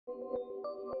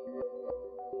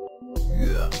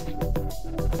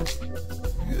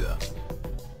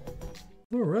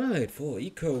Alright, for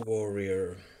Eco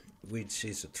Warrior, which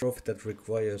is a trophy that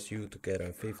requires you to get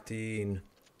 15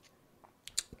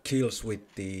 kills with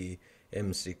the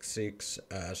M66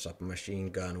 submachine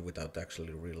gun without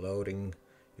actually reloading,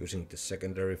 using the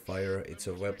secondary fire. It's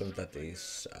a weapon that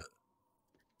is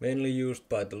mainly used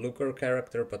by the Looker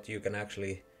character, but you can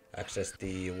actually access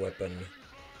the weapon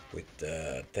with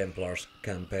the Templars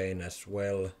campaign as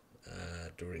well.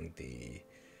 During the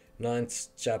 9th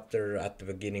chapter, at the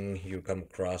beginning, you come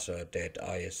across a dead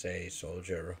ISA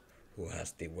soldier who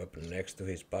has the weapon next to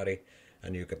his body,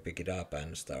 and you can pick it up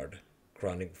and start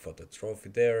grinding for the trophy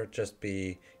there.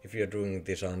 If you're doing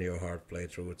this on your hard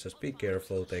playthrough, just be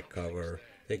careful, take cover,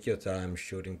 take your time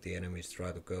shooting the enemies,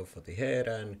 try to go for the head,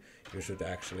 and you should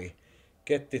actually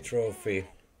get the trophy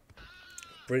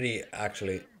pretty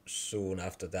actually soon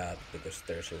after that, because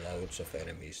there's loads of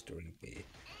enemies during the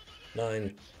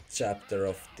 9th chapter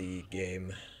of the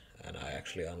game, and I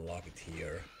actually unlock it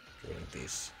here during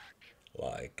this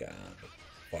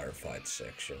firefight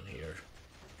section here.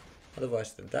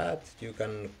 Otherwise than that, you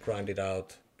can grind it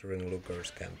out during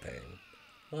Looker's campaign.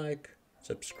 Like,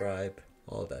 subscribe,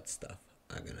 all that stuff.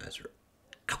 Agonoizer.